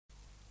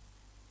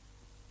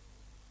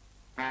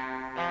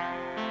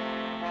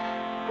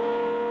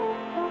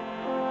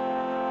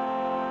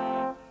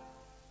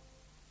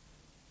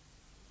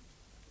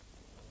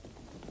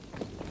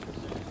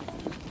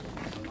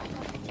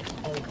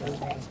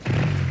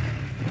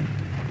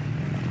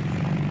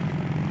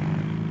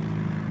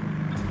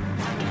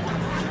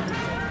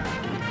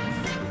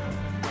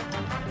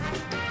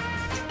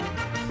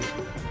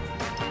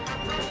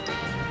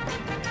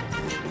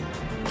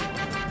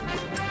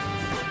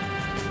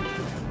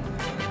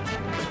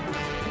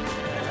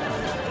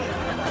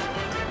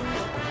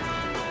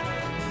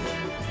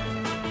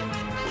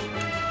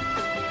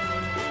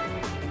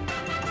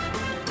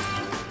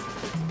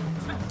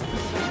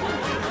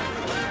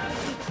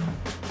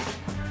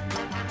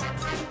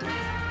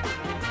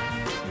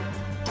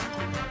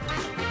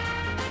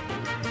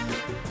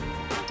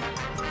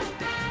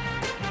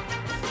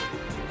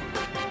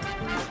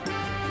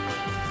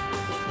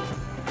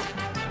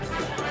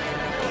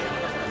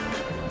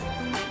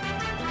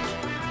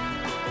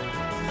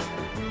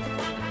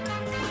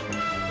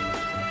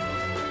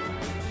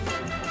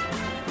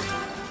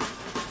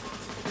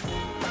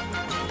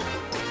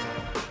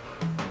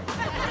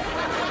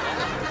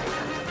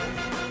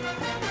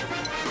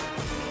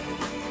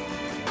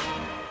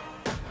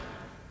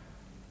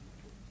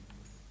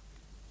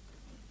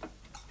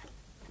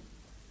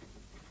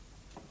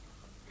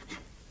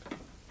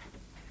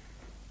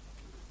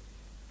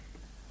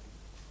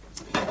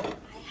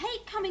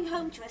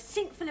home to a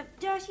sink full of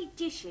dirty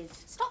dishes.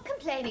 Stop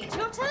complaining. It's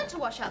your turn to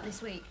wash up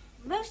this week.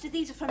 Most of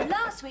these are from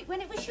last week when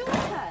it was your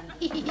turn.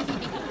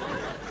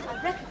 I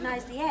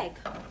recognise the egg.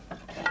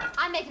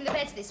 I'm making the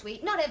beds this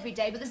week. Not every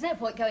day, but there's no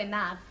point going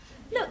mad.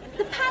 Look,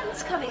 the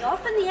pan's coming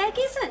off and the egg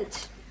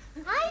isn't.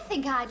 I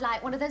think I'd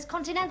like one of those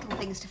continental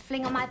things to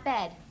fling on my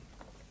bed.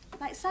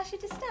 Like Sacha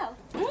Distel?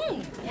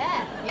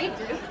 Yeah, he'd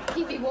do.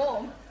 Keep me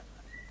warm.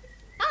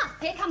 Ah,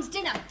 here comes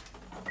dinner.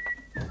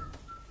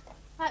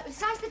 Right,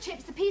 besides the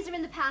chips, the peas are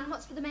in the pan.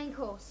 What's for the main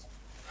course?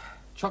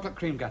 Chocolate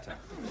cream gâteau.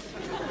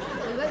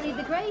 We won't need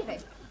the gravy. Well,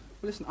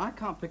 listen, I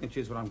can't pick and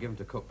choose what I'm given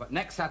to cook, but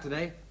next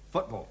Saturday,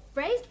 football.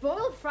 Braised,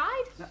 boiled,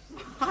 fried? No,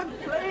 I'm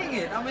playing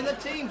it. I'm in the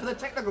team for the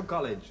technical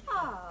college.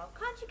 Oh,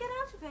 can't you get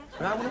out of it?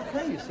 But I want to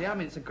play, you see. I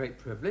mean, it's a great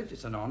privilege.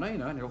 It's an honour, you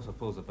know, and it also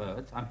pulls the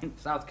birds. I mean,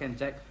 South Kent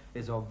Tech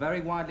is a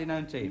very widely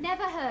known team.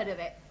 Never heard of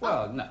it.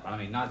 Well, no, I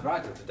mean, neither I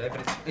do today,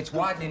 but it's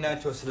widely known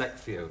to a select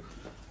few.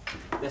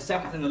 They're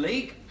 7th in the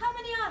league. How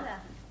many are there?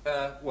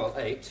 Well,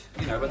 8,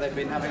 you know, but they've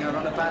been having a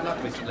run of bad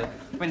luck recently.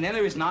 I mean, the only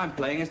reason I'm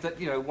playing is that,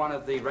 you know, one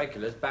of the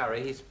regulars,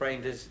 Barry, he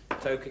sprained his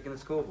toe kicking the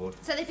scoreboard.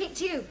 So they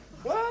picked you?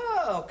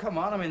 Well, come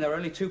on, I mean, there are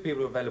only 2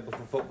 people available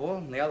for football,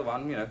 and the other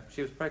one, you know,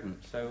 she was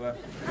pregnant, so,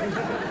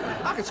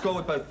 I could score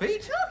with both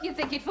feet. Oh, you'd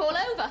think you'd fall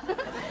over.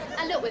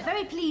 And look, we're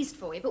very pleased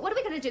for you, but what are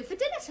we going to do for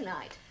dinner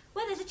tonight?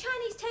 Well, there's a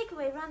Chinese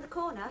takeaway around the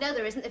corner. No,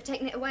 there isn't. They've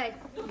taken it away.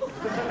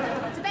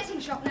 It's a betting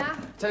shop now.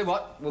 Tell you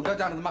what, we'll go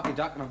down to the Mucky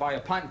Duck and I'll buy you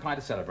a pint and pie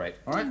to celebrate,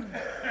 all right?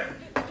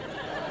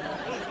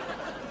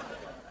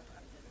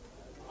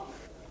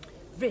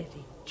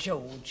 Really,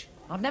 George,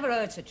 I've never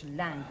heard such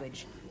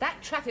language. That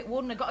traffic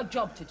warden had got a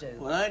job to do.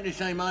 Well, I had to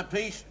say my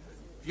piece.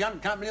 If you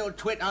hadn't come a little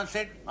twit, I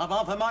said, I've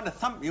half a mind to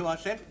thump you, I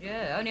said.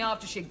 Yeah, only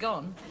after she'd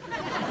gone.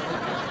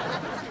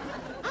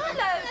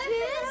 Hello,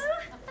 dears.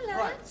 Hello.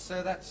 Right,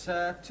 so that's 2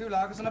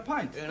 lagers and a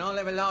pint. And I'll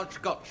have a large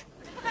scotch.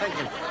 Thank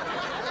you.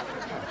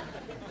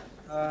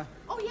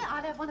 Oh, yeah,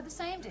 I'd have one of the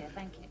same, dear,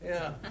 thank you.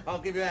 Yeah, I'll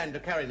give you a hand to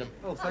carry them.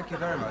 Oh, thank you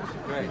very much.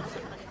 Great.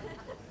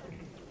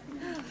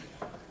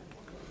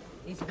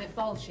 He's a bit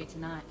bolshy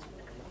tonight.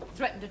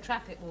 Threatened a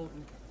traffic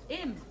warden.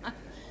 Him.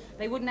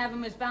 They wouldn't have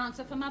him as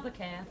bouncer for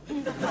Mothercare.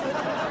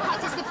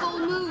 Because it's the full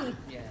moon.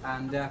 Yeah.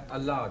 And a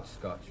large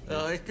scotch.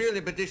 Oh, it's purely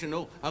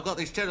medicinal. I've got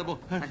this terrible...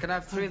 And can I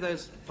have 3 of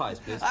those pies,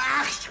 please?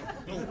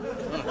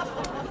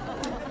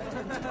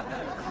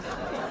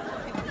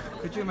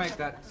 Could you make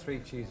that 3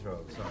 cheese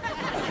rolls? Sorry.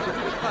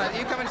 Right,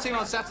 you come and see me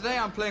on Saturday.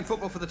 I'm playing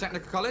football for the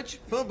technical college.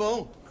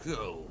 Football?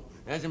 Oh,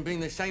 hasn't been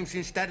the same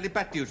since Stadley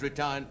Batthews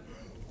retired.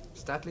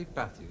 Stadley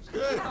Batthews?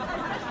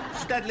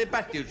 Stadley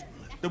Batthews,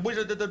 the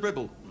wizard of the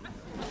dribble.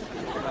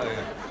 Oh,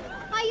 yeah.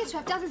 I used to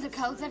have dozens of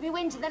colds every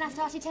winter, then I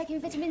started taking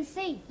vitamin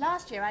C.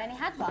 Last year I only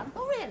had one.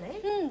 Oh,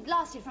 really?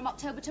 Lasted from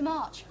October to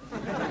March.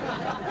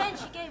 Then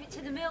she gave it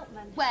to the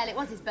milkman. Well, it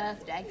was his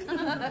birthday.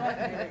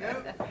 There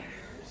you go.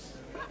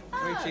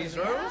 3 cheese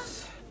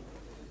rolls.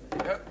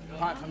 Yep,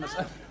 pint from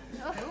the...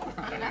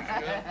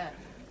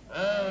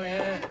 Oh,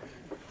 yeah.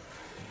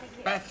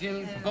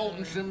 Bathian,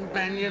 Boltonson,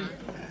 Banyan.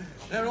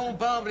 They're all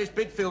marvellous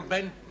Bidfield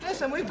men.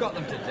 Listen, we've got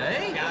them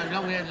today. Yeah,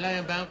 long-haired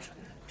layabouts.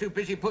 Too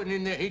busy putting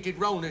in their heated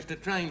rollers to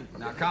train.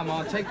 Now, come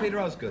on, take Peter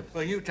Osgood.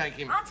 Well, you take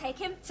him. I'll take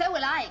him. So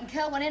will I. He can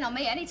curl one in on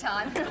me any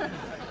time.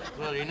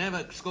 Well, he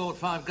never scored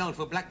 5 goals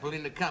for Blackpool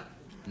in the Cup.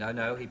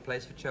 No, he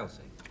plays for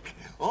Chelsea.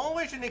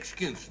 Always an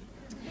excuse.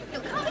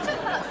 Look, can't we talk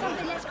about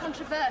something less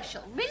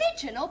controversial?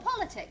 Religion or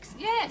politics?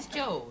 Yes,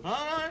 George.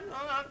 All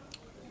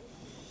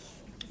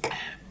right.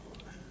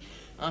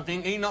 I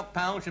think Enoch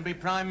Powell should be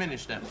Prime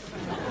Minister.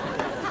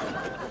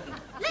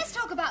 Let's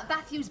talk about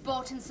Batthews,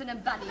 Bortonson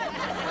and Bunyan.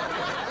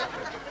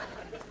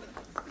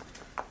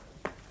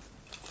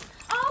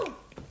 Oh,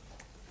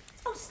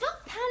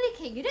 stop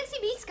panicking. You don't see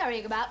me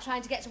scurrying about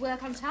trying to get to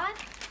work on time.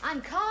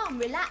 I'm calm,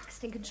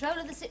 relaxed, in control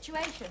of the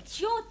situation.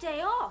 It's your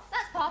day off.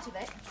 That's part of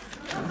it.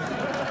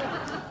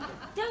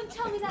 Don't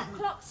tell me that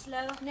clock's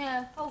slow.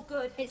 No. Oh,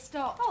 good. It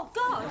stopped. Oh,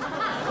 God.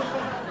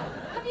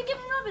 Have you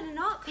given Robin a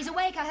knock? He's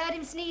awake. I heard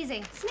him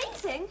sneezing.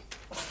 Sneezing?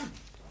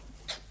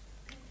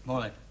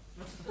 Morning.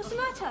 What's the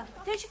matter?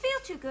 Don't you feel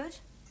too good?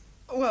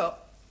 Well,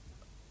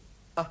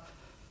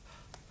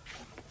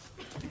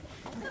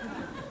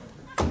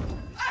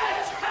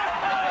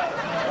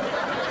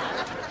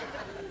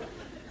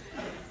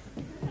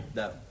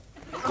 no.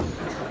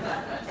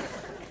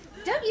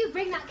 Don't you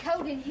bring that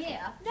cold in here.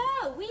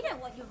 No, we don't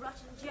want your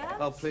rotten germs.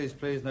 Oh, please,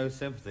 no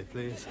sympathy,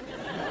 please.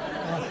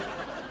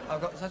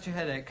 I've got such a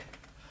headache.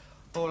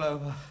 All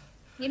over.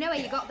 You know where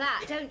you got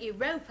that, don't you?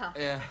 Roper.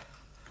 Yeah.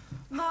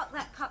 Mark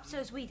that cup so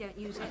as we don't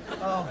use it.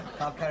 Oh,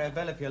 I'll carry a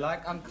bell if you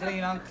like. I'm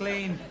clean.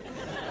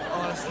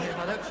 Honestly, if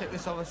I don't check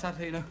this over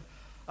Saturday, you know,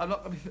 I'm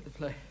not going to be fit to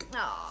play.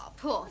 Oh,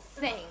 poor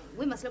thing.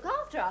 We must look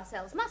after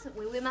ourselves, mustn't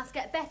we? We must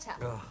get better.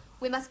 Oh.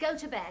 We must go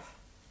to bed.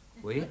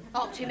 We?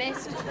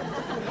 Optimist.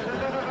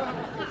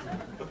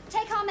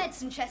 Take our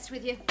medicine chest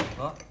with you.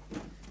 What?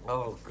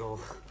 Oh, God.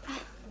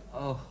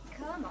 Oh.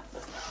 Come on.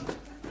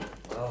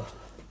 Oh.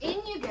 In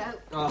you go.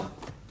 Oh.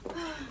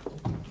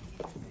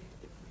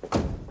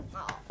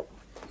 Oh.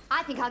 I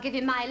I think I'll give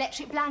him my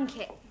electric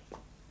blanket.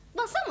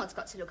 Well, someone's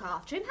got to look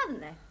after him,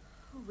 haven't they?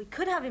 Oh, we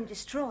could have him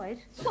destroyed.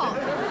 What?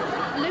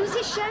 Lose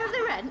his share of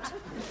the rent?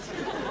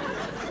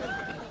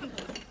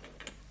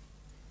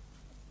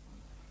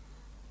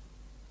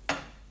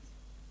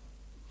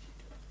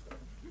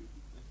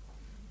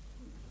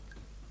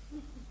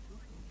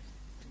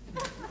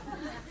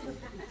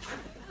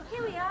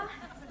 Here we are.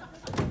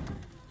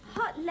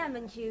 Hot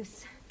lemon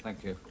juice.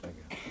 Thank you, thank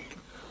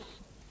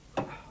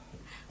you.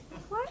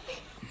 What?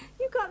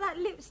 You got that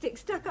lipstick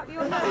stuck up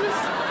your nose. So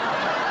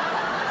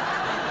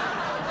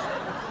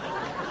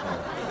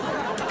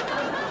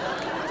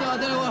I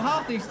don't know what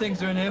half these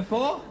things are in here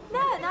for.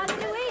 No, neither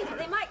do we, but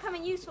they might come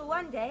in useful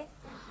one day.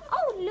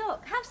 Oh,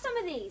 look, have some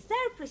of these.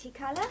 They're a pretty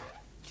colour.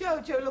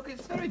 Jojo, look,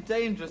 it's very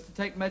dangerous to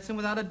take medicine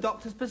without a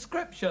doctor's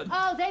prescription.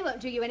 Oh, they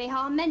won't do you any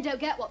harm. Men don't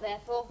get what they're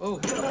for. Oh.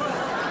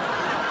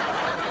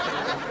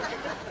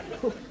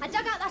 I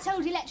dug out that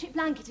old electric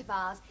blanket of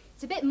ours.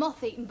 It's a bit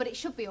moth-eaten, but it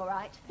should be all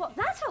right. What,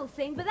 that whole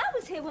thing? But that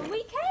was here when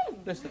we came.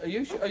 Listen, are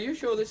you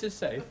sure this is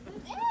safe?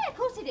 Yeah, of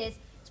course it is.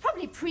 It's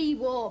probably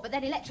pre-war, but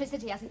then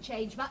electricity hasn't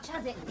changed much,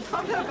 has it?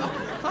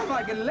 I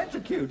might get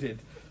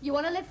electrocuted. You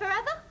want to live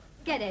forever?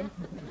 Get in.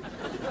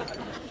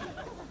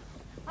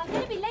 I'm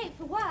going to be late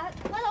for work.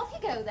 Well, off you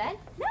go then.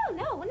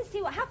 No, I want to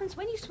see what happens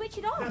when you switch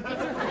it on.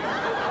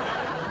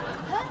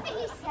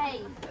 Perfectly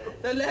safe.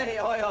 Delay,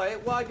 oi.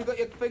 Why have you got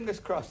your fingers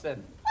crossed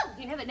then? Well,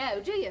 you never know,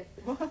 do you?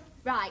 What?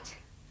 Right.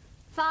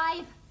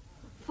 5,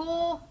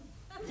 4,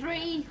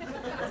 3,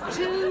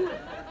 2,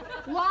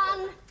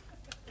 1.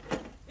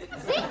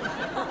 See?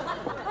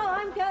 Oh,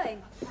 I'm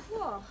going.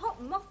 Whoa, hot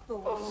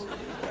mothballs.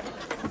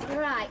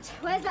 Right.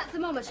 Where's that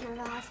thermometer of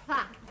ours?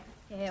 Ah,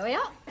 here we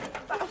are.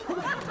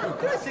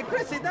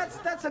 Chrissy,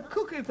 that's a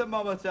cooking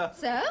thermometer.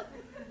 So?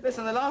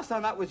 Listen, the last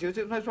time that was used,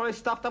 it was probably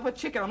stuffed up a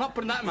chicken. I'm not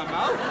putting that in my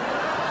mouth.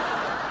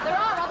 There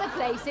are other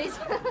places.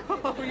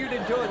 Oh, you'd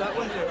enjoy that,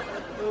 wouldn't you?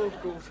 Oh,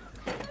 good.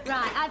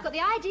 Right, I've got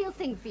the ideal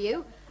thing for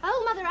you.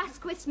 Old Mother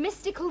Asquith's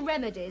mystical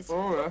remedies.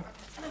 Oh, yeah.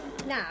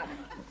 Now,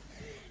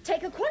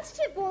 take a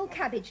quantity of boiled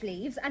cabbage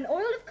leaves and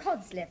oil of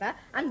cod's liver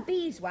and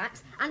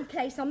beeswax and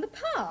place on the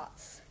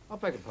parts. I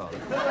beg your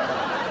pardon.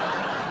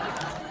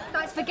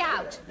 That's for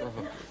gout.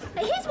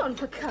 Now, here's one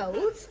for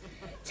colds.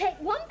 Take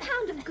 1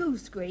 pound of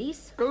goose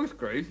grease. Goose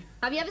grease?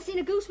 Have you ever seen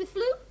a goose with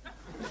flu?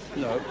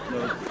 No.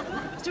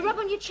 It's to rub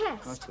on your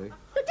chest. I see.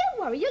 But don't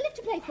worry, you'll live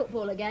to play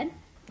football again.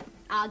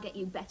 I'll get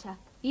you better,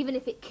 even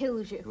if it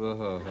kills you.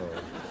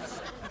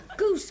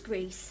 Goose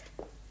grease.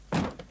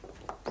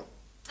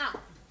 Ah,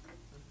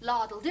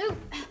 lard'll do.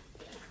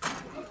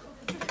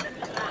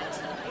 Right.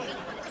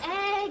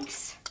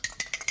 Eggs.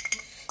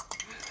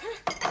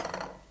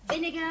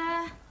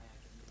 Vinegar.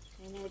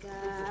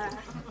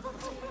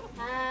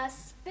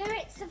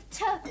 Spirits of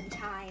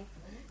turpentine.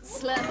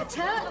 Slurp of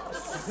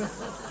turps.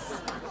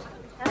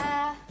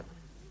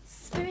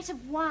 Spirit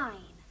of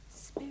wine.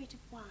 Spirit of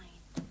wine.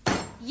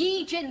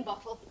 Ye gin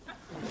bottle.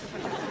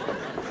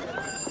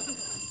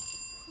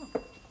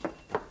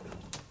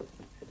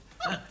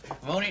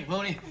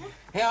 Morning.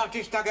 Here, I've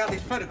just dug out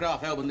this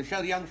photograph album to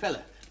show the young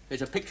fella.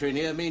 There's a picture in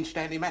here of me and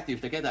Stanley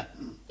Matthews together.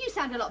 You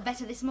sound a lot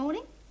better this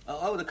morning.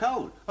 Oh, the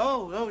cold.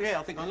 Oh, yeah,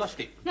 I think I lost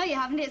it. No, you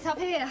haven't. It's up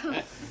here.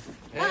 Yeah.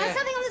 There's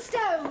something on the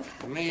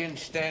stove. Me and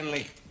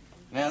Stanley.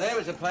 Now, there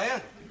was a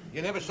player.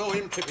 You never saw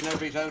him tripping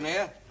over his own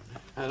hair.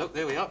 Look,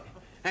 there we are.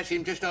 That's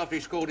him just after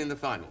he scored in the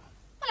final.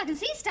 Well, I can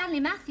see Stanley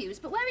Matthews,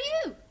 but where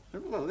are you?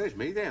 Well, there's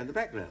me there in the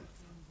background.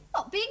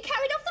 What, being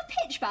carried off the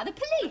pitch by the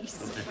police?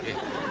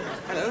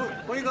 Hello,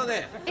 what you got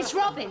there? It's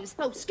Robbins.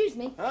 Oh, excuse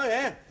me. Oh,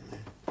 yeah.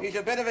 He's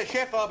a bit of a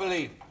chef, I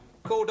believe.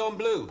 Cordon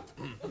bleu.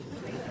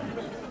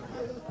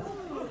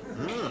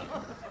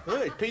 Oh,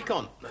 it's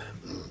piquant.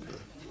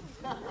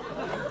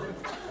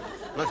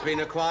 Must be an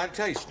acquired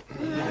taste.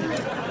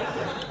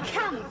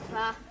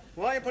 Camphor.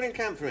 Why are you putting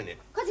camphor in it?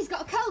 Because he's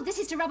got a cold. This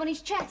is to rub on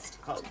his chest.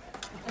 Oh.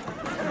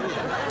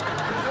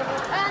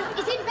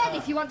 He's in bed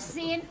if you want to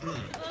see him.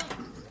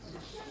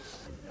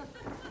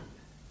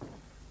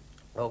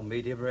 Oh,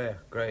 medium rare.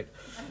 Great.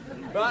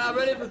 Right, I'm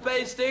ready for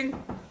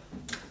basting.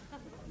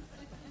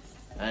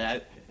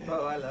 Hello.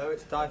 Oh, hello,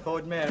 it's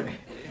Typhoid Mary.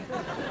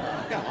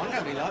 Come on,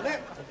 don't be like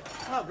that.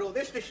 I brought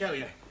this to show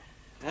you.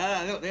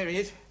 Ah, look, there he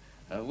is.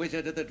 A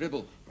wizard of the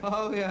dribble.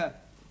 Oh, yeah.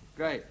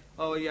 Great.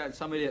 Oh, yeah, it's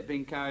some idiot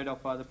being carried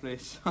off by the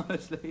police.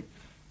 Honestly,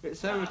 it's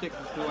so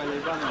ridiculous the way they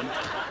run them.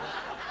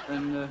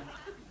 And,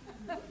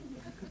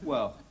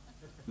 well,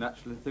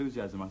 natural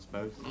enthusiasm, I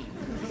suppose.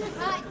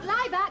 Right,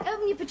 lie back,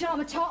 open your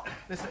pyjama top.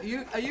 Listen,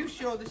 are you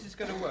sure this is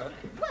going to work?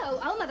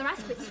 Well, old Mother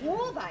Asquith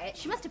swore by it.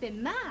 She must have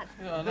been mad.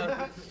 Yeah, no,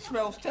 it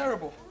smells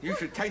terrible. You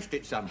should taste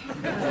it, son.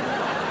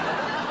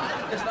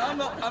 Listen, I'm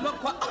not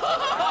quite...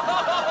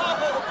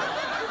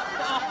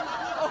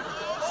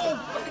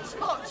 Oh, it's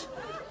hot.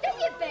 Don't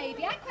you,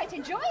 baby? I'd quite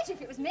enjoy it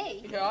if it was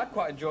me. Yeah, I'd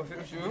quite enjoy it if it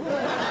was you.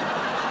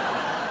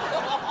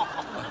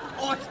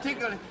 Oh, it's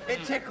tickled.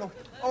 It tickled.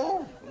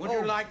 Oh. Would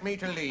you like me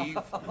to leave?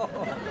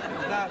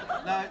 No,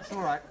 it's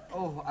all right.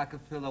 Oh, I can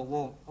feel the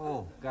warmth.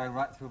 Oh, going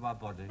right through my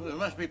body. Well, there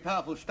must be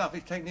powerful stuff.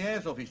 He's taking the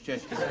hairs off his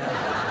chest. You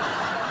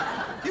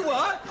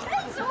what?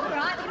 It's all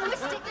right. We can always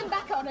stick them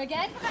back on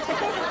again.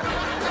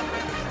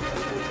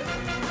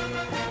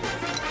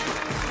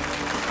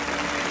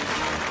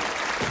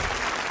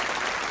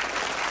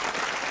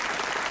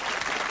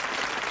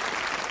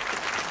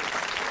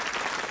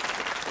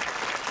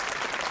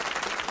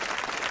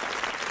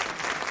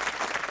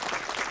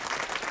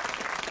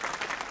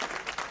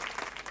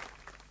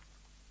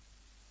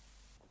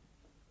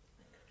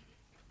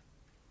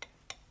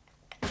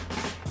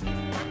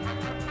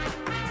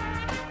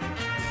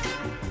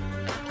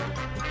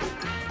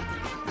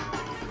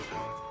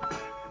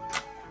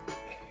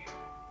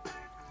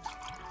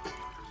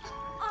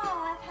 Oh,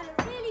 I've had a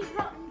really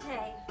rotten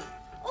day.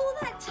 All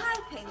that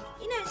typing,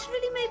 you know, it's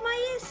really made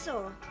my ears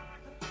sore.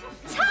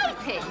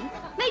 Typing?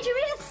 Made your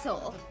ears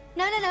sore?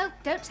 No.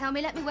 Don't tell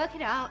me. Let me work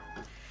it out.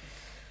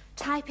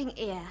 Typing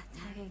ear.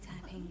 Typing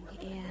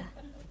ear.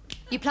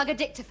 You plug a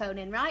dictaphone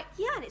in, right?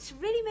 Yeah, and it's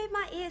really made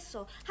my ears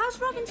sore. How's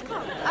Robin's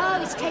cold? Oh,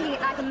 he's taking it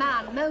like a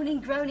man,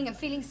 moaning, groaning, and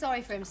feeling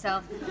sorry for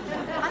himself.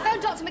 I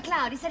phoned Dr.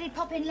 McLeod. He said he'd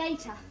pop in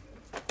later.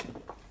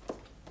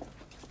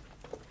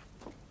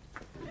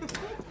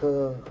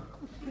 Hello.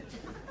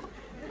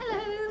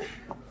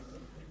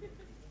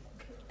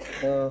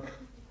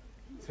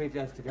 3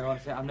 days to go on,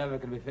 so I'm never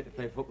going to be fit to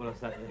play football on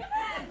Saturday.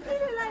 You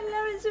look like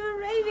Lawrence of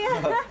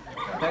Arabia.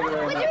 Thank you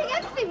very We're much. doing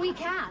everything we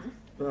can.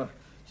 Do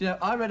you know,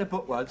 I read a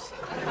book once.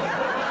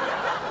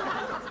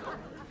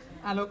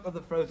 Anarch of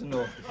the Frozen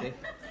North, you see.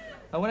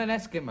 And when an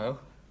Eskimo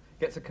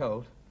gets a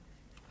cold,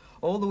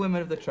 all the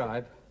women of the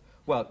tribe,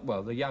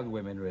 well, the young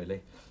women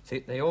really, see,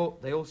 they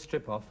all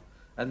strip off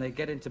and they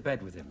get into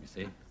bed with him, you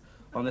see,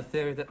 on the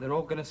theory that they're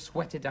all going to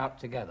sweat it out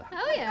together.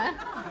 Oh, yeah?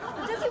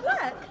 Does it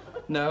work?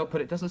 No, but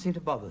it doesn't seem to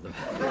bother them.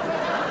 You'll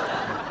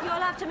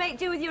have to make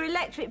do with your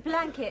electric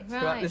blanket.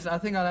 Right. Listen, I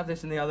think I'll have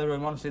this in the other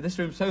room, honestly. This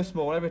room's so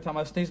small, every time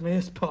I sneeze, my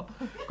ears pop.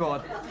 Go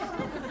on.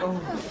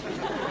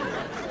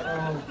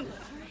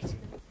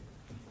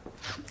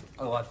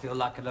 Oh, I feel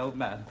like an old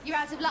man. You're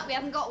out of luck. We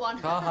haven't got one.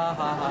 Ha, ha,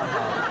 ha, ha,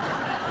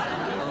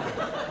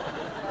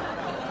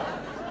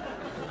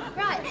 ha.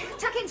 Right,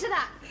 tuck into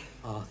that.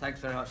 Oh,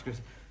 thanks very much,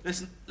 Chris.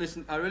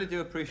 Listen, I really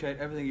do appreciate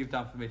everything you've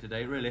done for me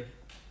today, really.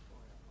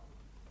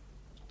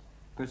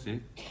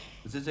 Chrissy,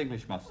 is this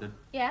English mustard?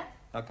 Yeah?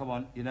 Now, come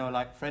on, you know I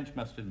like French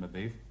mustard in my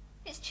beef.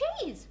 It's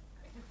cheese.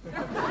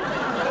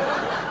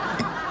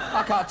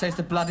 I can't taste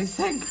the bloody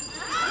thing.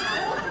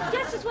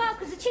 Just as well,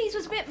 because the cheese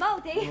was a bit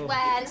mouldy.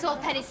 Well, it's all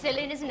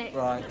penicillin, isn't it?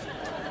 Right.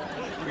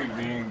 Good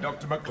evening,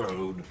 Dr.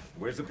 McLeod.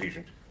 Where's the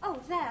patient? Oh,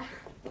 there.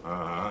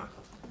 Uh-huh.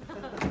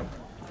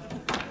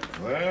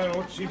 Well,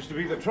 what seems to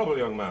be the trouble,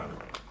 young man?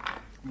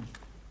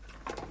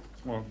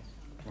 Well,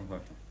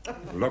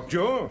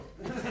 Lockjaw?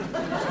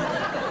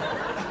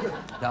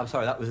 no, I'm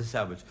sorry, that was a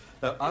sandwich.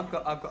 No, I've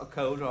got a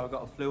cold, or I've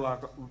got a flu,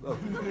 I've got... Oh.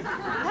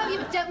 I hope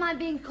you don't mind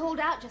being called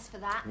out just for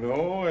that.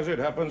 No, as it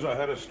happens, I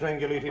had a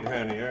strangulated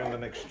hernia in the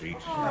next street.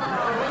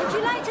 Would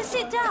you like to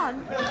sit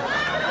down?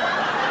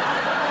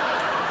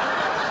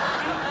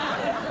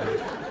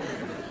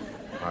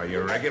 Are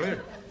you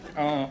regular?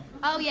 Oh,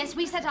 yes,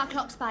 we set our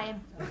clocks by him.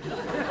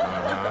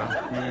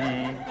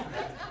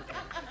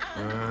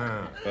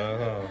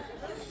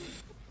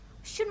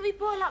 Shouldn't we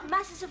boil up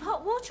masses of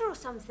hot water or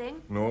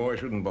something? No, I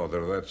shouldn't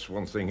bother. That's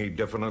one thing he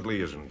definitely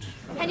isn't.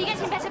 Can you get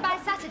him better by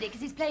Saturday, because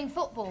he's playing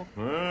football?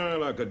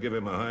 Well, I could give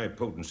him a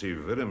high-potency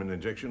vitamin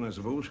injection, I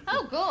suppose.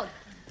 Oh, good.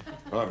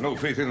 I've no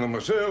faith in them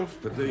myself,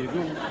 but there you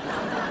go.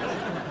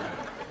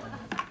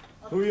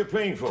 Who are you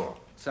playing for?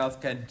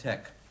 South Kent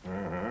Tech.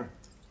 Uh-huh.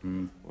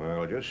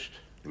 Well, just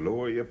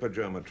lower your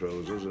pajama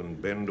trousers and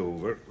bend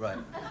over. Right.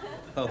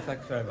 Oh,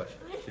 thanks very much.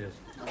 Cheers.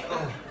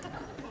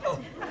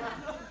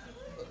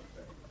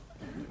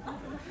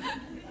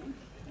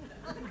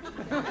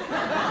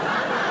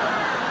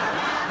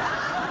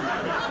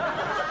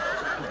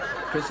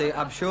 Chrissy,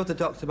 I'm sure the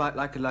doctor might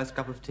like a nice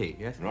cup of tea,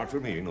 yes? Not for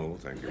me, no,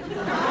 thank you.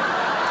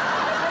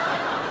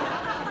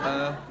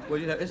 Well,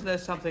 you know, isn't there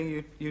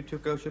something you two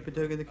girls should be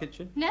doing in the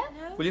kitchen? No?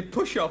 Will you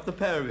push off the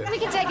pair of you? We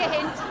can take a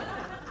hint.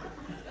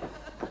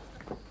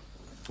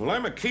 Well,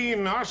 I'm a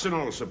keen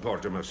Arsenal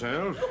supporter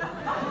myself.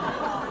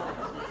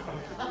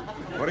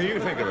 What do you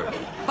think of it?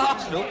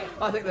 Arsenal?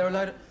 I think they're a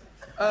load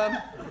of...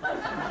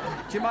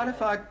 do you mind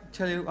if I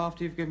tell you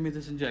after you've given me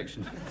this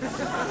injection?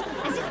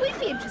 As if we'd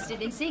be interested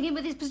in seeing him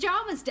with his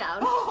pyjamas down.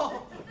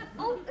 Oh,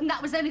 and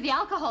that was only the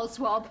alcohol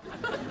swab.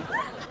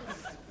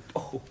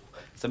 Oh,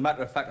 as a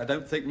matter of fact, I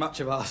don't think much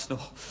of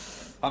Arsenal.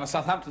 I'm a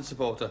Southampton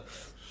supporter.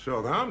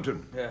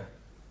 Southampton? Yeah.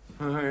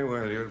 Aye,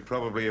 well, you're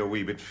probably a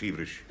wee bit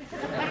feverish.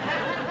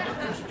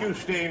 Just you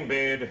stay in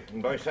bed,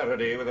 and by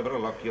Saturday, with a bit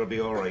of luck, you'll be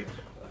all right.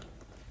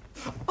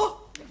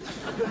 Oh,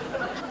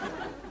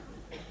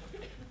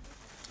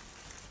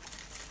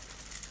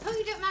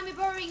 you don't mind me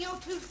borrowing your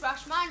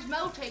toothbrush? Mine's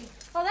molting.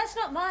 Oh, that's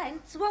not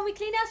mine. It's the one we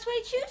clean our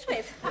suede shoes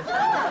with.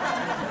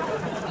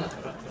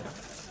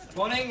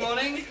 Morning,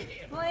 morning.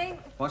 Morning.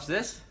 What's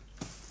this?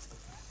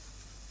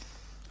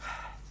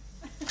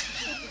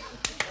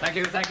 Thank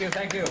you, thank you,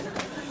 thank you.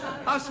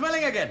 I'm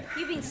smelling again.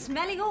 You've been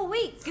smelling all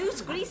week.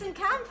 Goose grease and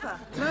camphor.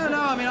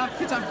 No, I mean, I'm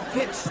fit, I'm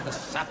fit. The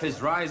sap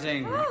is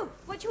rising. Oh,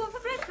 what do you want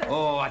for breakfast?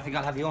 Oh, I think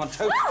I'll have you on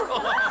toast.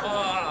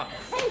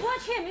 Hey,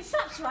 watch him. His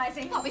sap's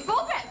rising. What,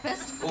 before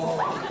breakfast? Oh,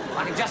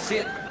 I can just see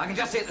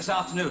it this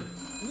afternoon.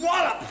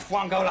 Wallop,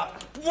 one goal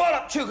up.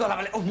 Wallop, two goal up.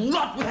 A little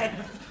knot with head.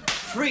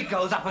 Three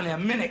goals up, only a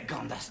minute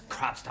gone. The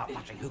crowd start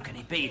muttering. Who can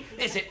he be?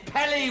 Is it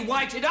Pelly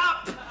whited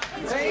up?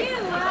 It's you,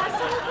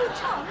 someone called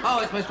Tom. Oh,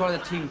 it's most probably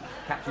the team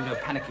captain,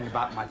 panicking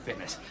about my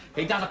fitness.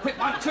 He does a quick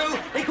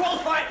 1-2. He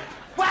calls for it.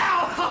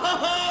 Wow!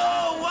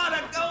 What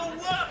a goal!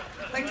 What?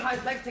 They tie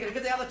his legs together,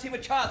 give the other team a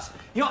chance.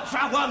 He opts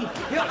round one,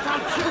 he opts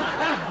round two,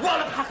 and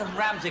wallop! How can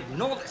Rams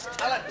ignore this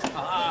talent?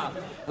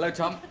 Hello,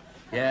 Tom.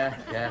 Yeah.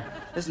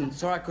 Listen,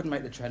 sorry I couldn't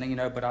make the training,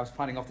 but I was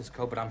fighting off this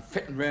cold, but I'm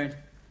fit and ready.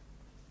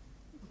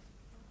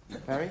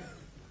 Barry?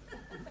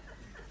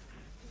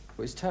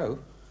 What, his toe?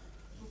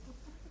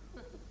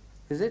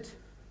 Is it?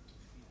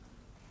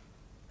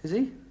 Is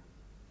he?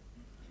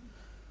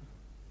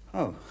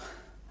 Oh.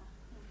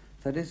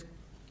 That is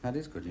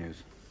good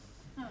news.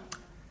 Oh.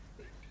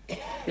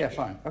 Yeah,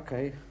 fine.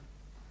 Okay.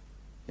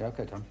 Yeah,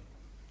 okay, Tom.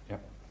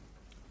 Yep.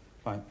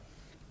 Fine.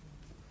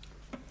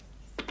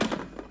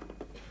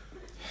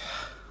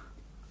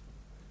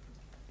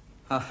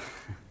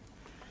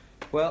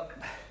 Well,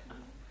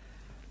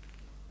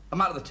 I'm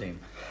out of the team.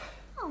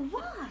 Oh,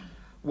 why?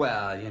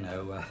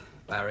 Well,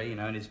 Barry,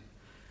 and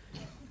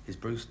his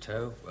bruised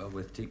toe, well,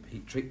 with deep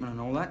heat treatment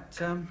and all that,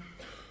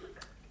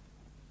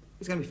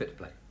 he's going to be fit to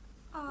play.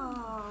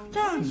 Oh,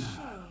 No. what a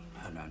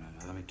shame. No.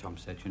 I mean, Tom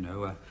said,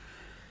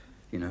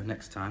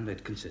 next time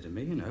they'd consider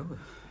me,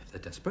 if they're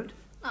desperate.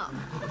 Oh.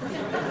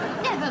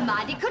 Never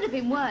mind, it could have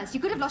been worse. You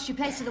could have lost your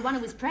place to the one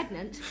who was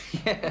pregnant.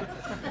 Yeah.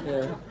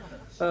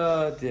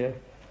 Oh, dear.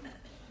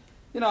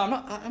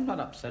 I'm not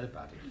upset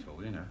about it at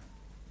all,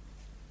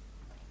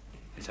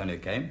 It's only a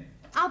game.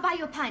 I'll buy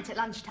you a pint at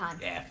lunchtime.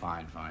 Yeah,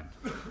 fine.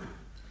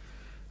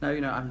 No,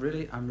 I'm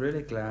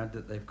really glad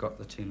that they've got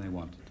the team they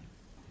wanted.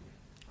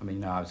 I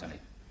mean, I was only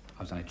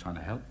trying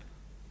to help.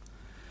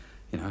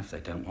 If they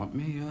don't want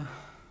me,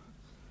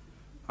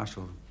 I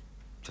shall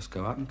just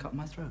go out and cut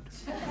my throat.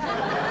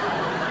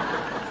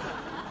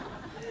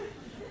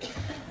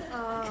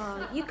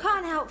 Oh, you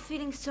can't help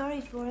feeling sorry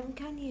for him,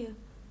 can you?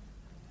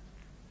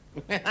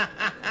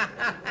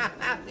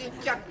 You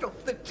jumped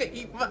off the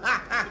team. I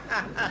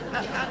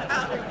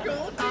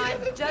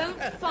don't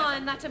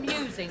find that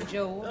amusing,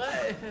 George.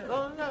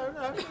 Oh,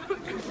 no.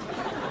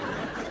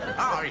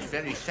 Oh, it's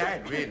very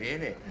sad, really,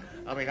 isn't it?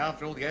 I mean,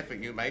 after all the effort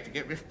you made to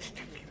get rid of...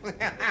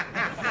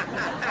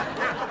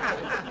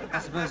 I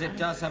suppose it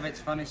does have its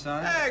funny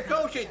side. Yeah, of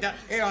course it does.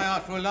 Here I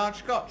asked for a large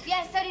scotch.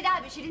 Yes, so did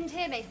I, but she didn't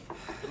hear me.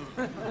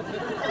 Look,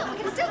 we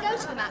can still go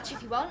to the match if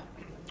you want.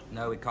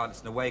 No, we can't.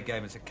 It's an away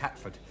game. It's at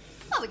Catford.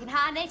 Well, we can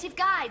hire native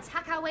guides,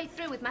 hack our way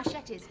through with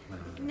machetes.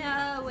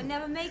 No, we'll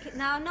never make it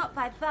now, not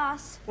by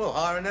bus. Well,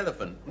 hire an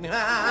elephant.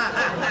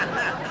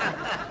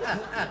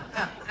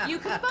 You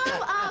can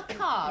borrow our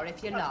car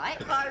if you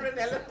like. Hire an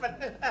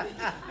elephant.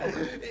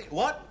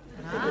 What?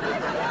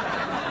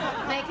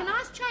 Make a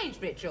nice change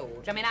for it,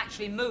 George. I mean,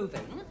 actually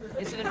moving,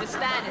 instead of just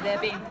standing there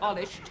being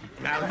polished.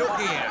 Now, look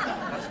here.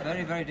 That's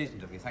very, very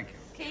decent of you. Thank you.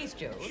 Keys,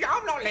 George.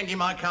 I'm not lending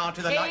my car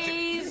to the likes of...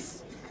 Keys!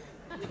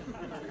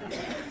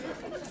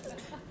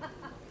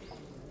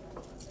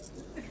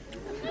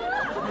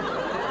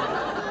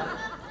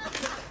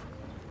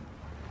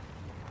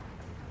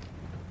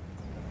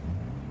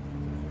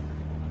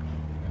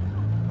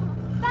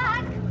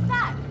 Back!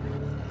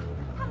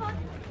 Come on.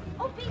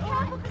 Oh, be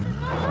careful, because there's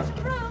not a lot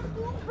of room.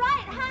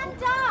 Right hand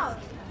down.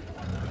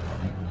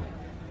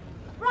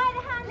 Right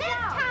hand Left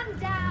down. hand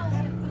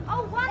down.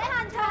 Oh, one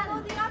hand down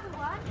or the other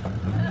one.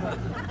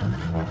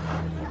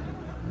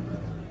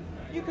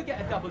 You could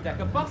get a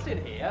double-decker bus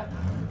in here.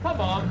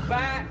 Come on,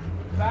 back.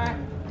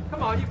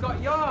 Come on, you've got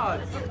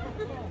yards.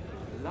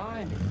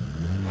 Blimey.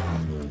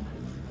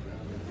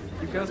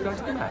 You girls going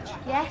to the match?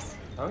 Yes.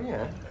 Oh,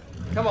 yeah.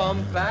 Come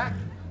on, back.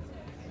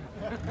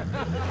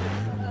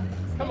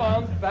 Come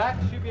on, back.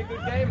 Should be a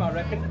good game, I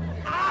reckon.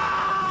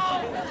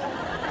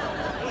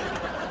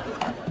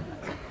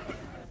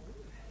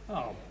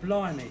 Oh,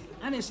 blimey.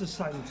 And it's the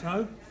same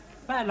toe.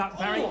 Bad luck,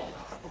 Barry.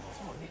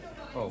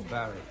 Oh,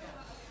 Barry.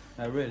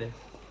 No, really.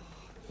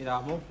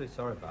 I'm awfully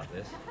sorry about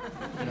this.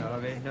 I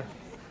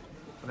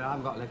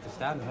haven't got a leg to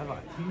stand on, have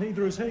I?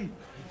 Neither has he.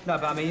 No,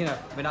 but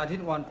I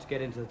didn't want to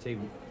get into the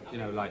team,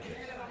 like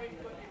this.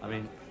 I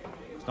mean,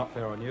 it's not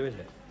fair on you, is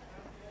it?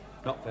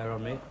 Not fair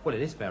on me. Well,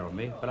 it is fair on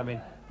me, but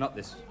not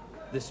this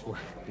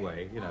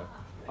way,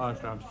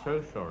 Honestly, I'm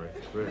so sorry.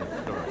 Really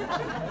sorry.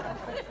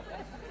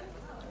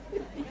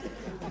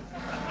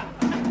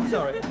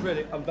 Sorry,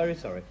 really, I'm very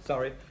sorry.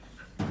 Sorry.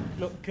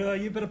 Look,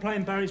 you better play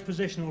in Barry's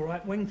position, all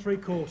right? Wing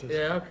 3/4.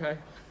 Yeah, okay.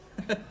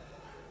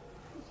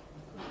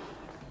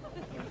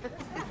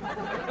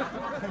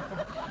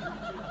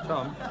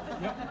 Tom?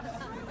 Yep.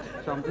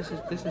 Tom, this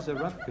is a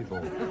rugby ball.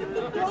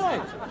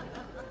 Right.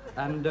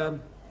 And,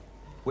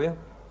 we're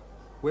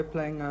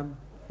playing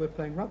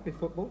rugby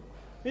football.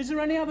 Is there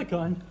any other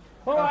kind?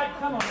 All right,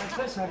 come on, lads,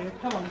 let's have it.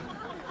 Come on.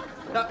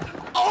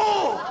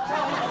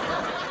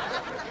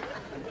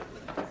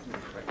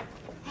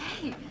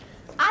 Hey,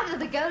 either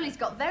the goalie's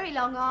got very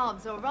long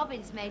arms or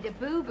Robin's made a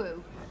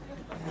boo-boo.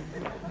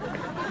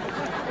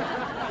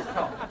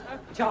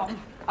 Tom,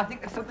 I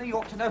think there's something you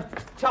ought to know.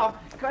 Tom,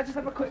 can I just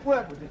have a quick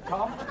word with you,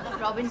 Tom?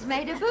 Robin's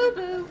made a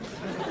boo-boo.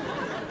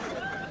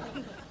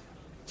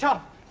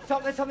 Tom,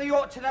 there's something you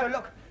ought to know.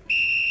 Look.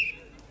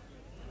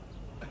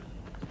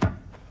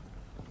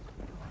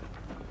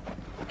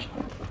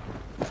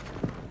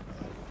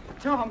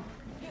 Tom.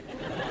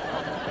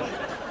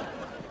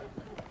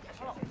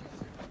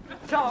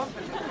 Tom.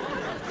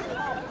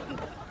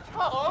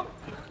 Tom.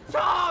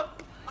 Tom.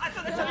 I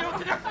thought there's something you ought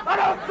to know. I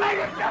don't play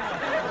it.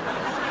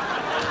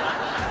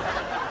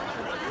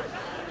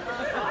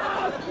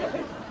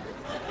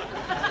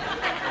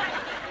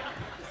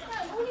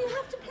 All you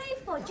have to play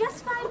for,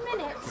 just 5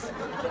 minutes.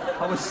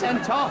 I was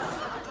sent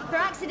off. For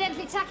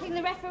accidentally tackling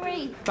the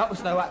referee. That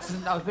was no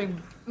accident. I was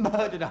being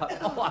murdered up.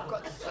 Oh, I've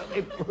got so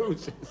many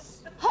bruises.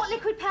 Hot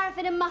liquid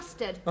paraffin and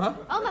mustard. Huh?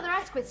 Oh, Mother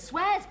Asquith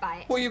swears by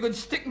it. Well, you can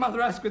stick Mother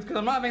Asquith because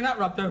I'm not having that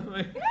rubbed over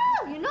me.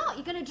 No, you're not.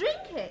 You're going to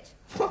drink it.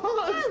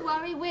 Don't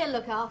worry, we'll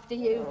look after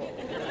you.